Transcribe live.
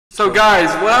So guys,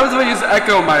 what happens if I use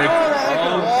Echo Mic?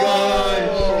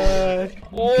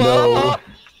 Oh god. No.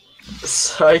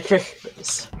 Psychic.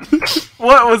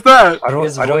 What was that? I don't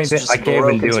even. I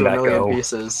can't even do an echo.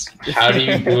 Pieces. How do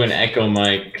you do an echo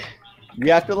mic?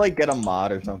 You have to like get a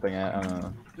mod or something. I don't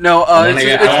know. No,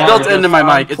 it's built into my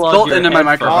mic. It's built into my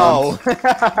microphone.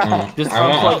 Oh. Just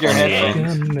unplug your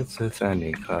headphones.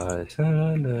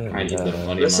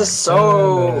 This is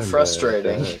so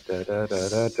frustrating.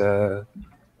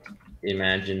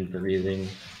 Imagine breathing.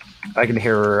 I can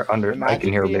hear her under. I can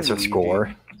hear Mr.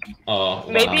 Score. Oh,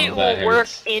 Maybe wow, it will work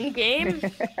in game.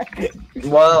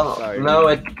 Well, no,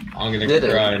 it I'm gonna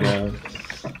didn't. cry now.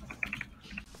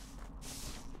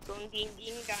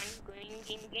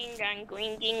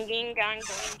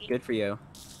 Good for you.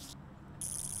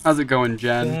 How's it going,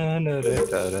 Jen?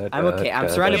 I'm okay. I'm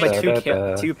surrounded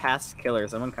by two past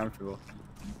killers. I'm uncomfortable.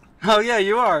 Oh yeah,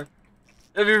 you are.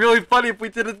 It'd be really funny if we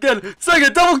did it again.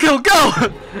 Second double kill, go! Oh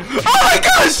my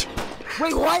gosh!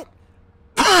 Wait, what?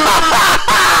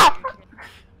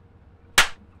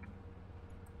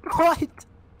 What?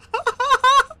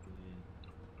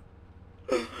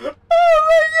 Oh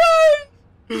my god!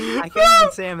 I can't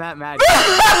even say I'm that mad.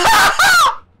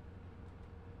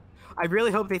 I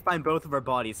really hope they find both of our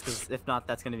bodies, because if not,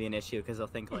 that's gonna be an issue. Because they'll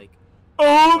think like,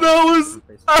 oh, that was.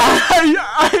 I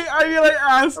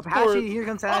asked for Hashi, it. here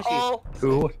comes Hashi.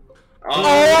 Who?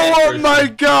 Oh my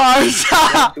gosh!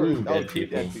 Ooh, dead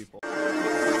people.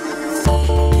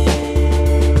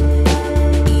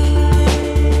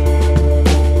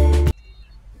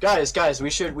 Guys, we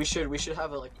should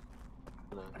have a like.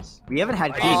 We haven't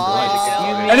had keys.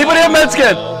 Anybody have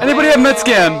Medscan? Anybody have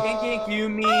Medscan? You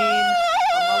mean?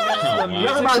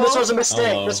 Never mind. This was a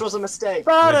mistake. This was a mistake.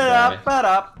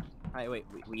 Alright, wait,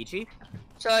 Ouija?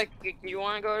 So, you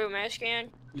want to go to Medscan?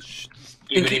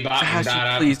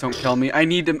 Hashi, please don't kill me. I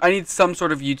need some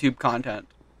sort of YouTube content.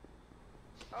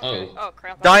 Okay. Oh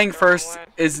crap. Dying first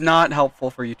is not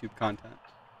helpful for YouTube content.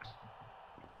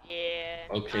 Yeah.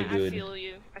 Okay, I good. feel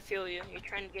you. I feel you. You're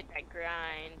trying to get that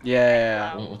grind.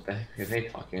 Yeah. What the heck are they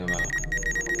talking about?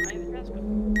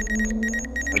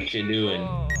 What you doing?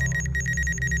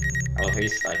 Oh,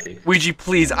 he's psychic. Ouija,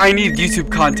 please, I need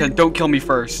YouTube content. Don't kill me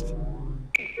first. Do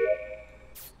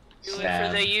it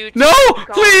for the YouTube No,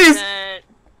 please! content.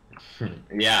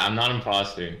 Yeah, I'm not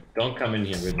imposter. Don't come in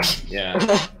here with me. Yeah.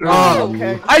 Oh,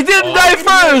 okay. I didn't die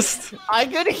first! I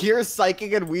could hear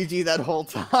Psychic and Ouija that whole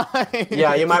time.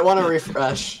 Yeah, you might want to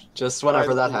refresh just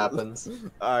whenever that happens.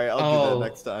 Alright, I'll do that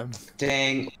next time.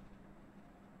 Dang.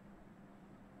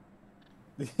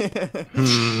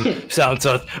 Sounds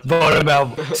us. Vote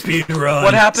about speedrun.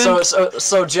 What happened?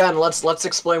 So Jen, let's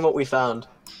explain what we found.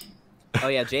 Oh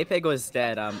yeah, JPEG was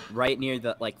dead. Right near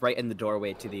the right in the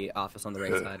doorway to the office on the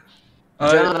right side.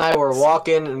 Jen and I were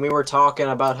walking and we were talking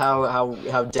about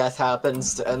how death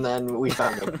happens, and then we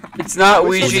found him. It's not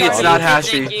Ouija, it's not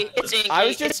Hashi. It's Inky. I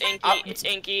was just- It's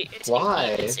Inky. It's Why?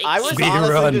 Inky. It's Inky. I was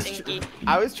Speedrun. honestly just,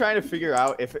 I was trying to figure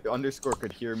out if Underscore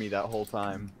could hear me that whole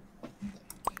time.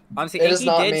 Honestly, It is Inky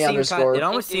not did me, seem Underscore. it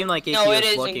almost seemed like Inky No, it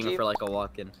was is looking Inky. for like a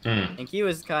walk-in. Hmm. Inky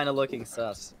was kind of looking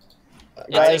sus.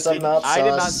 Guys, I'm not sus. I did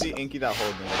not see Inky that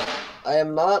whole minute. I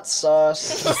am not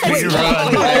sus.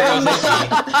 Speedrun.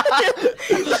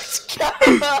 Let's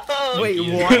go. Wait,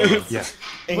 what? Yeah.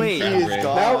 Wait. Inky is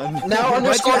gone. Now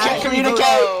Underscore Why'd you can't actually communicate.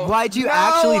 vote- Why'd you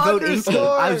actually vote Inky?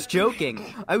 Underscore. I was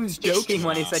joking. I was joking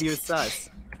when he said he was sus.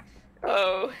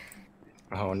 Oh.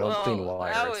 Oh, no Well, clean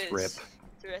wire. that It's rip. was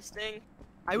interesting.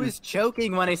 I was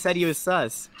joking when I said he was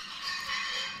sus.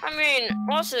 I mean,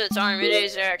 most of the time it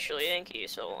is actually Inky,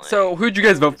 so like, So, who'd you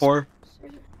guys vote for?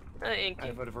 Inky.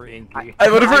 voted for Inky. I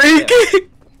voted for Inky!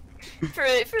 For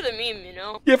the meme, you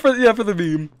know. Yeah, for the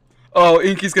meme. Oh,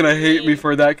 Inky's gonna hate me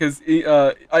for that, because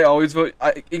I always vote.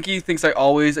 Inky thinks I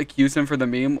always accuse him for the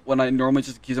meme, when I normally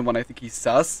just accuse him when I think he's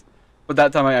sus. But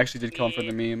that time I actually did kill him for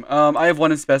the meme. I have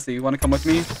one in Speci. You wanna come with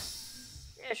me?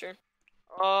 Yeah, sure.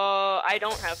 I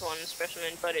don't have one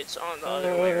specimen, but it's on the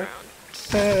other way around.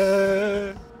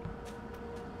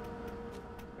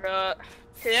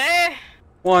 Today?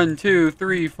 1, 2,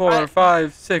 3, 4,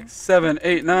 5, 6, 7,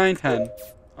 8, 9, 10.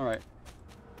 Alright.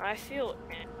 I feel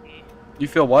empty. You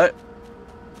feel what?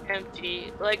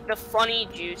 Empty. Like the funny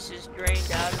juice is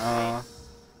drained out of me.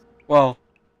 Well,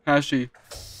 Hashi.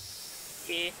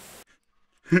 Yeah.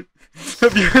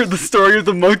 Have you heard the story of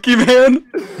the monkey man?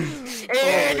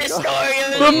 The story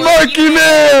of The monkey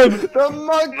man! The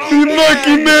monkey! The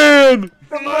monkey man!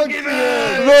 The monkey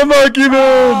man! The monkey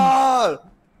man! Ah!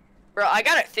 Bro, I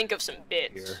gotta think of some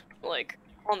bits. Like,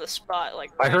 on the spot,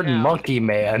 like I right heard now. Monkey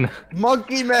Man.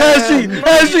 Monkey Man! Hashi!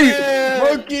 Hashi!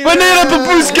 Monkey Banana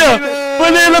Man! babushka!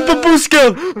 Banana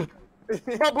babushka!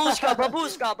 Babushka,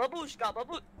 babushka, babushka,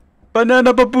 babushka.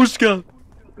 Banana babushka!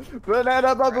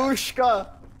 Banana babushka!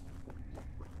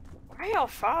 Why y'all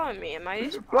following me? Am I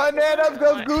just Banana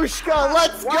babushka!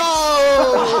 Let's go!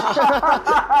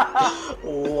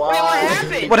 Wait, what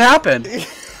happened? What happened?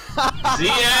 ZM,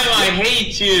 I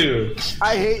hate you.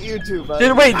 I hate you too,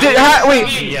 buddy. Wait,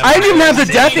 I didn't even have the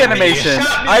death animation.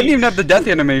 I didn't even have the death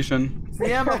animation.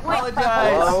 Sam, apologize.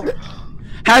 Hello?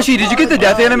 Hashi, did you get the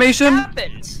death animation? What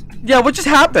happened? Yeah, what just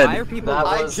Why are happened? people? That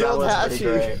I was killed pretty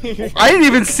great. Hashi. I didn't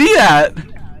even see that.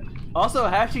 Also,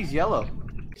 Hashi's yellow.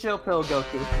 Chill pill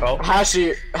Goku. Oh,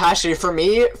 Hashi, for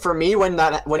me, when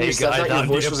Hey you said guys, that, your I'm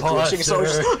voice the was glitching, so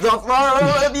imposter.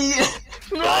 just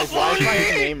Guys, why is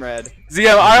my name red?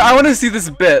 Zia, I want to see this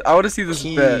bit. I want to see this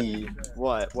bit. Key.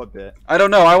 What? What bit? I don't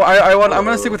know. I'm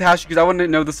gonna stick with Hashi because I want to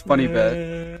know this funny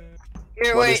bit.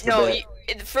 Here, What is wait, the no.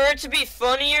 bit? For it to be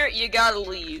funnier, you gotta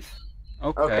leave.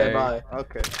 Okay. Okay, bye.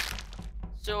 Okay.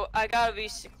 So I gotta be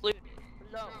secluded.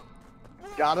 No.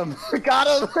 Got him. Got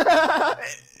him.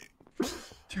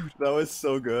 Dude. That was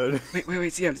so good. Wait,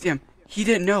 CM. He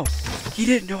didn't know. He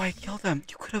didn't know I killed him.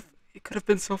 You could have. It could have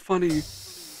been so funny.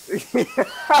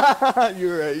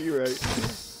 You're right. You're right.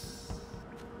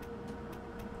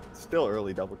 Still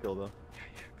early double kill though.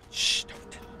 Shh,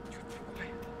 don't tell. You have to be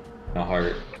quiet. A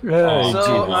heart. Hey,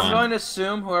 So G1. I'm going to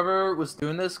assume whoever was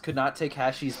doing this could not take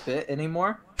Hashi's bit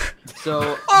anymore.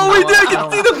 So Oh, we you know did what?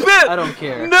 get to see the bit. I don't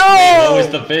care. No. What was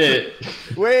the bit?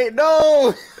 Wait,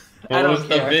 no! What don't was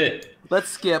the care. bit? Let's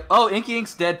skip. Oh, Inky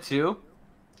Ink's dead too.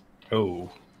 oh.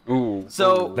 Ooh.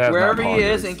 So That's wherever not he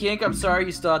is, Pongers. Inky Ink, I'm sorry,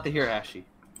 you still have to hear Hashi.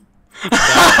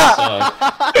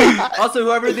 That sucked. Also,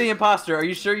 whoever the imposter, are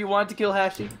you sure you wanted to kill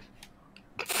Hashi?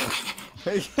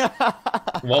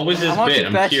 What was his I want bit?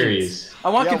 I'm confessions. curious. I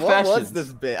want Yeah, confessions. what was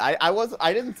this bit?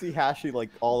 I didn't see Hashi like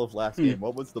all of last game.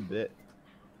 What was the bit?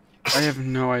 I have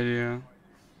no idea.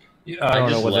 I don't know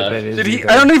just what left. the bit is. Did he?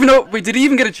 either. I don't even know. Wait, did he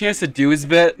even get a chance to do his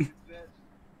bit?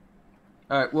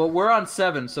 All right. Well, we're on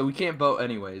 7, so we can't vote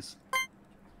anyways.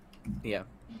 Yeah.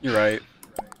 You're right.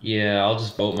 Yeah, I'll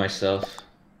just vote myself.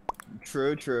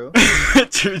 True, true.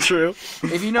 True.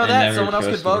 If you know I that, never someone else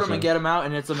could trust vote him myself. and get him out,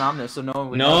 and it's anonymous, so no one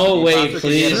would No, know. The wait, imposter could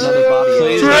get please. another body.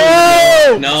 Please.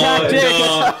 True. No, Tactics.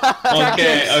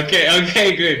 no.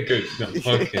 Okay, good. No,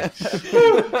 okay.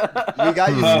 We got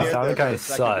you. Sounded scared there kinda for a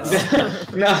second.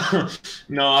 sus.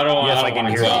 No, I don't want. Yes, I I don't can want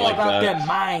to hear do it you. All like about that. them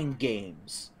mind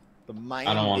games. The mind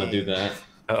I don't want to do game. that.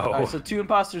 All right, Oh. so 2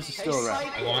 imposters are still around.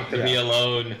 I want to be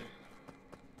alone.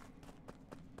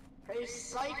 Hey,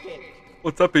 Psychic.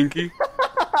 What's up, Inky?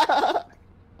 Hi,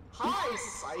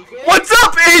 Psychic. What's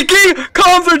up, Inky?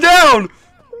 Calms her down.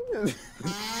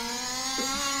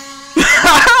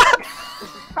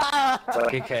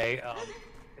 Okay.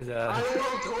 Is I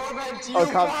will torment you Oh,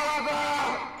 come-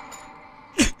 forever.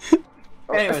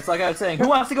 Anyways, like I was saying, who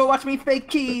wants to go watch me fake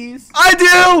keys? I do.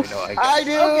 no, I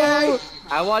do.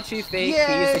 I watch you fake Yay.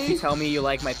 keys if you tell me you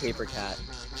like my paper cat.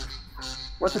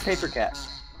 What's a paper cat?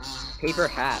 Paper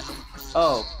hat.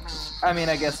 Oh, I mean,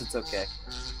 I guess it's okay.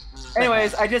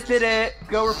 Anyways, I just did it.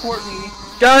 Go report me.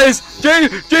 Guys, Jay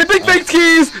pick fake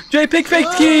keys. Jay pick fake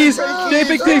keys. Jay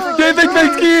pick fake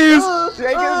keys.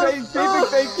 Take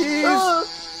fake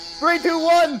keys. 3, 2,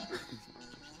 1.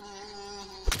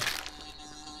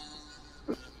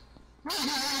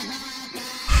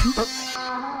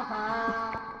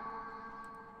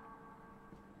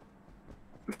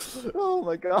 Oh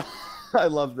my god. I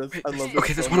love this. I love this.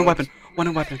 Okay, there's so one much. weapon.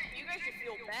 One weapon. You guys should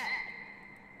feel bad.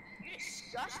 You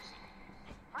disgust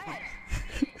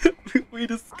me. We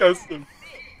discussed him.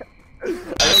 I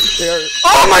don't care.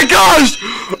 Oh my gosh!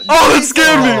 Oh, that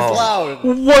scared It's me. loud.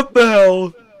 What the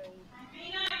hell?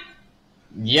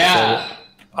 Yeah.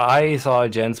 I saw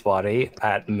Jen's body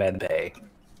at medbay.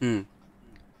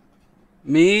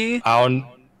 Me?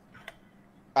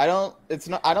 I don't. It's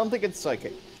not. I don't think it's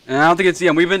psychic. And I don't think it's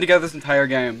Ian. We've been together this entire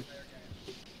game.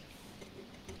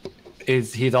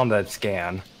 He's on that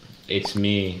scan? It's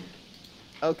me.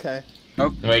 Okay.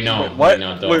 Oh, Wait, no. Wait, what?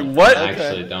 No, don't. Wait, what?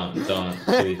 Actually, don't,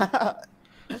 please.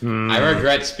 I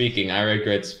regret speaking.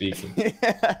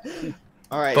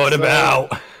 All right. Vote him so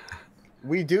out.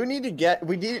 We do need to get.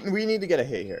 We need to get a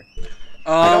hit here.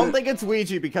 I don't Um, think it's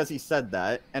Ouija because he said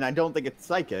that, and I don't think it's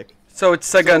psychic. so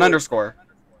it's Sega and underscore.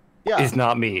 Yeah. It's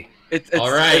not me. It's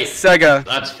Alright. It's Sega.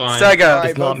 That's fine. Sega. Alright,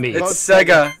 It's not vote- me. It's vote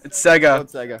Sega. It's Sega. Vote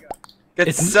Sega. Get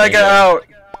It's Sega Sega. out.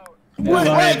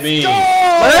 It's me.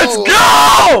 Let's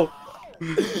go!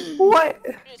 What?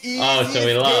 Oh, so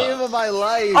we Easiest lost. game of my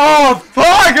life. Oh,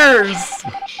 poggers!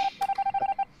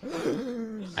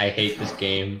 I hate this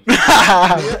game.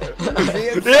 Yeah!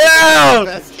 The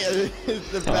best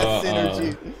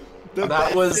synergy. The That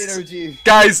best was- synergy.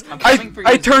 Guys, coming for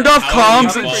I you, turned Zan. off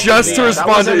comms coming for you, just to Zan.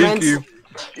 respond to That was Inky.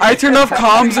 I turned off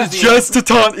comms just to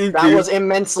taunt That Inky. was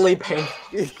immensely painful.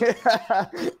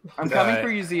 I'm coming for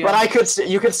you, Zian. But I could,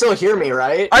 you could still hear me,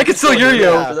 right? I can still hear you.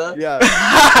 after that?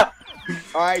 Yeah.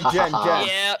 All right, Jen.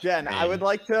 Yeah. Jen, I would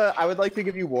like to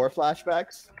give you war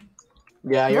flashbacks.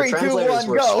 Yeah, your 3, 2, translators 1,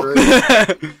 were go.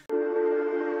 screwed.